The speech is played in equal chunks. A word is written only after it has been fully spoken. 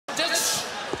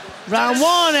Round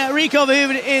one, Rico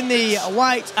Verhoeven in the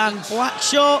white and black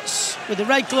shorts with the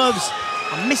red gloves,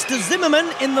 and Mr.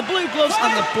 Zimmerman in the blue gloves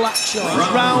and the black shorts.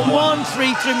 Round one,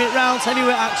 3 3-minute rounds,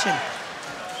 heavyweight action.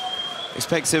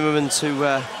 Expect Zimmerman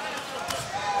to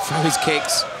throw his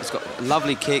kicks. He's got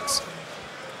lovely kicks.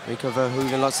 Rico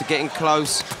Verhoeven likes to get in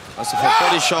close, likes to throw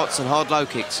body shots and hard low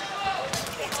kicks.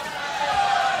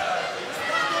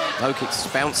 Low kicks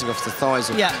bouncing off the thighs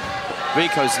of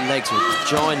Rico's legs are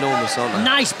ginormous, aren't they?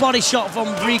 Nice body shot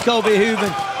from Rico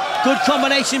Verhoeven. Good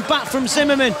combination back from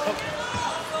Zimmerman.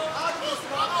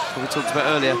 What we talked about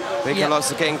earlier. Rico likes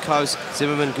to get in close.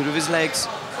 Zimmerman good with his legs.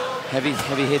 Heavy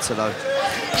hitter though.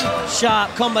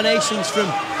 Sharp combinations from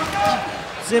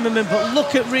Zimmerman, but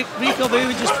look at Rico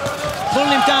Verhoeven just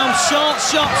pulling him down. Short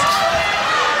shots.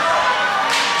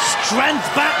 Strength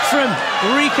back from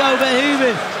Rico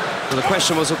Verhoeven. Well, the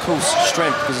question was, of course,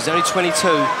 strength, because he's only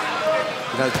 22.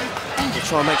 You know,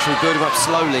 try and make sure we build him up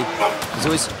slowly. He's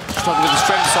always struggling with the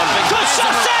strength side. Good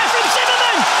shots there from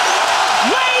Zimmerman!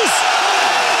 Raise!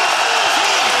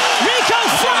 Rico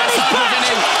flat his back!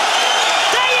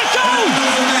 There you go!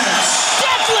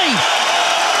 Deadly!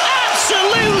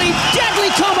 Absolutely deadly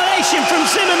combination from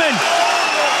Zimmerman!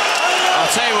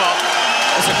 I'll tell you what,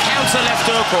 it's a counter left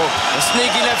hook or a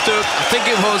sneaky left hook, I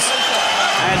think it was,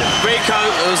 and Rico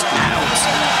was out.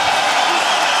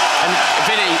 And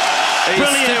Vinny,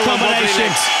 brilliant combination.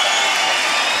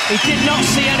 He did not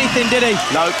see anything, did he?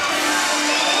 No.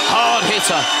 Hard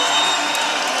hitter.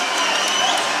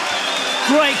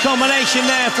 Great combination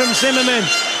there from Zimmerman.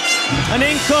 And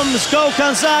in comes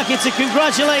Kanzaki to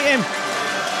congratulate him.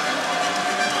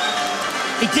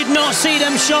 He did not see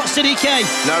them shots, did he, Kay?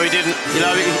 No, he didn't. You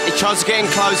know, he tried to get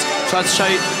in close, tried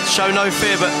to show no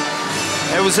fear, but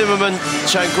Errol Zimmerman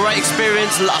showing great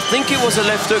experience. I think it was a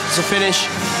left hook to finish.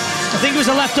 I think it was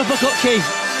a left uppercut, Key.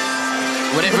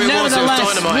 Whatever it was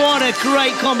dynamite. What a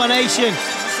great combination.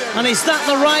 And is that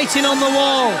the writing on the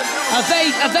wall? Have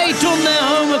they done their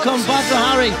homework on Badr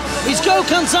Hari? Is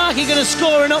Kanzaki going to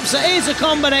score an upset? Here's a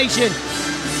combination.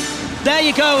 There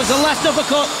you go, it's a left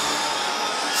uppercut.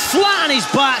 Flat on his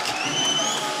back.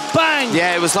 Bang.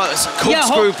 Yeah, it was like a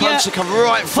corkscrew punch to come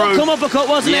right through. Come uppercut,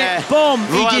 wasn't it? Boom.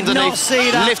 Right he did not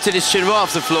see that. Lifted his chin right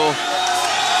off the floor.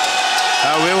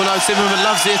 We all know Zimmerman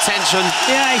loves the attention.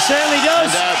 Yeah, he certainly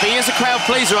does. And, but he is a crowd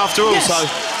pleaser after all, so.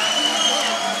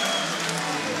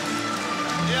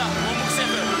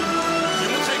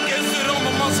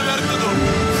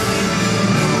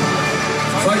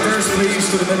 Fighters, please,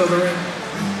 to the middle of the ring.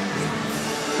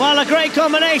 Well, a great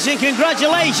combination.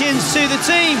 Congratulations to the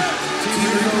team.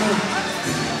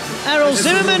 Errol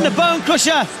Zimmerman, the Bone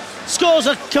Crusher, scores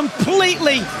a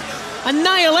completely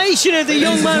annihilation of the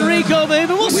young man Rico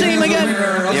Verhoeven. We'll see him again.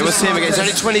 Yeah, we'll see him again. He's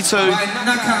only 22. By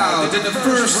knockout in the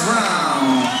first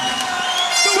round.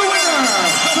 The winner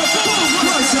of the Bone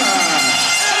Crusher,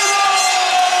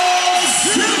 Errol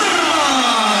Zimmerman.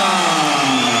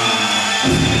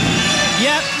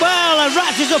 Yep, well, a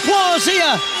rapturous applause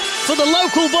here for the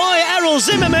local boy, Errol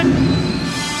Zimmerman.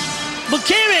 But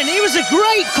Kieran, he was a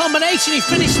great combination. He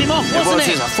finished him off, wasn't it?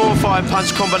 It was a 4 or 5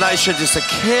 punch combination, just a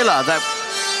killer. That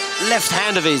left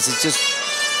hand of his is just,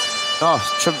 so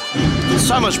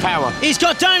much power. He's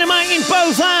got dynamite in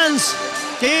both hands.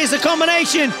 Here's the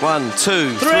combination. 1,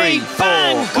 2, 3, 4.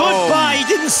 Bang, goodbye. He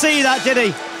didn't see that, did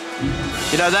he?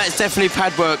 You know, that's definitely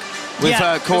pad work with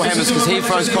Core Hammers, because he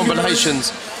throws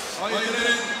combinations.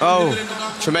 Oh,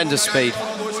 tremendous speed.